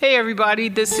Hey everybody,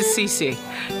 this is Cee Cee.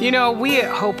 You know, we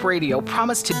at Hope Radio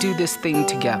promise to do this thing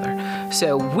together.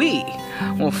 So we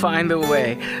will find the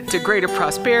way to greater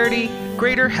prosperity,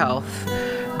 greater health,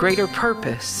 greater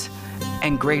purpose,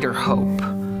 and greater hope.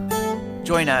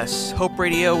 Join us, Hope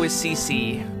Radio with Cee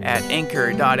Cee, at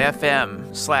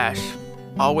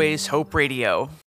anchor.fm/always Hope Radio.